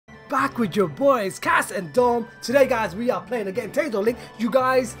back with your boys Cass and Dom. Today guys we are playing again Taser Link. You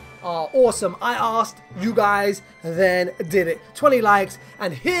guys are awesome. I asked, you guys then did it. 20 likes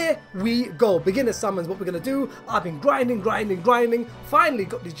and here we go. Beginner summons what we're gonna do. I've been grinding. Finally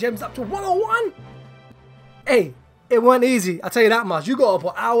got these gems up to 101. Hey, it wasn't easy, I'll tell you that much. You gotta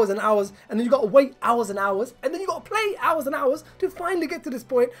put hours and hours, and then you gotta wait hours and hours, and then you gotta play hours and hours to finally get to this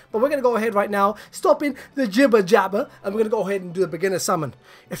point. But we're gonna go ahead right now, stopping the jibber jabber, and we're gonna go ahead and do a beginner summon.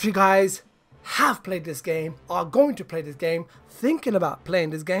 If you guys have played this game, are going to play this game, thinking about playing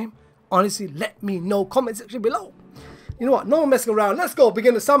this game, honestly, let me know, comment section below. You know what, no more messing around, let's go,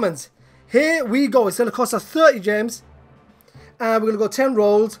 beginner summons. Here we go, it's gonna cost us 30 gems, and we're gonna go 10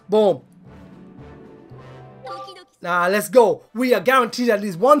 rolls, boom. Now let's go. We are guaranteed at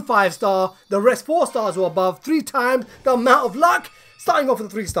least one 5-star, the rest 4 stars or above, 3 times the amount of luck. Starting off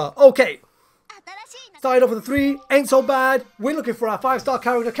with a 3-star. Okay. Starting off with a 3, ain't so bad. We're looking for our 5-star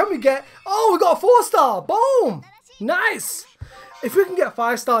character. Can we get, oh, we got a 4-star. Boom. Nice. If we can get a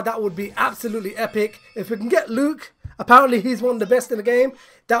 5-star, that would be absolutely epic. If we can get Luke, apparently he's one of the best in the game,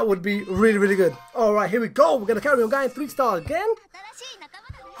 that would be really good. Alright, here we go. We're going to carry on going 3-star again.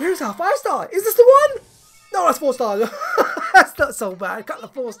 Where's our 5-star? Is this the one? No, that's 4 stars. That's not so bad. A couple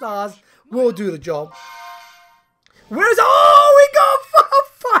of 4 stars will do the job. Where's... Oh, we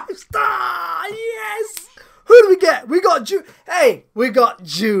got 5-star. Yes. Who do we get? We got Jude. Hey, we got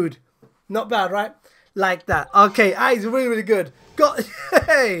Jude. Not bad, right? Like that. Okay, he's really good. Got...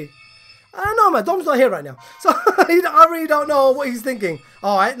 Hey. I don't know, man. Dom's not here right now. So, I really don't know what he's thinking.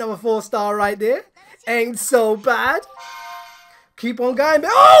 All right, number 4-star right there. Ain't so bad. Keep on going.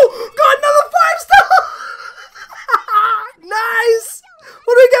 Oh, got another 5-star. Nice!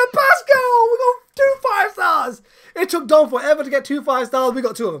 What do we get, Pascal? We got 2 5-stars. It took Dom forever to get 2 5-stars. We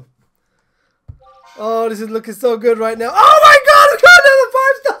got 2 of them. Oh, this is looking so good right now. Oh my God, we got another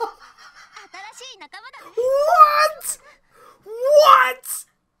 5-star. What?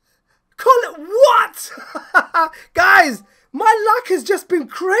 Call it what? Guys, my luck has just been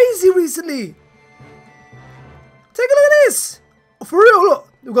crazy recently. Take a look at this. For real, look.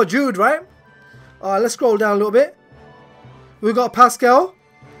 We've got Jude, right? Let's scroll down a little bit. We got Pascal.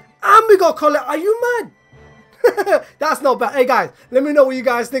 And we got Colette. Are you mad? That's not bad. Hey guys, let me know what you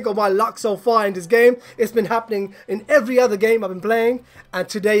guys think of my luck so far in this game. It's been happening in every other game I've been playing. And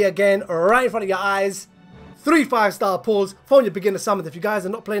today again, right in front of your eyes, 3 5-star pulls from your beginner summons. If you guys are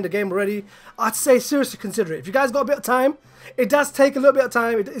not playing the game already, I'd say seriously consider it. If you guys got a bit of time, it does take a little bit of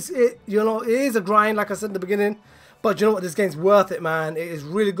time. It is a grind, like I said in the beginning. But you know what? This game's worth it, man. It is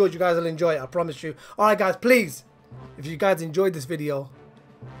really good. You guys will enjoy it. I promise you. Alright guys, please. If you guys enjoyed this video,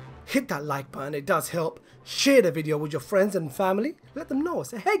 hit that like button, it does help. Share the video with your friends and family. Let them know.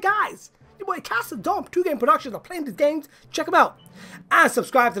 Say, hey guys, your boy Cass and Dom, 2Gameproductions are playing these games. Check them out. And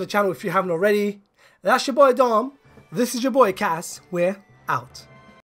subscribe to the channel if you haven't already. That's your boy Dom. This is your boy Cass. We're out.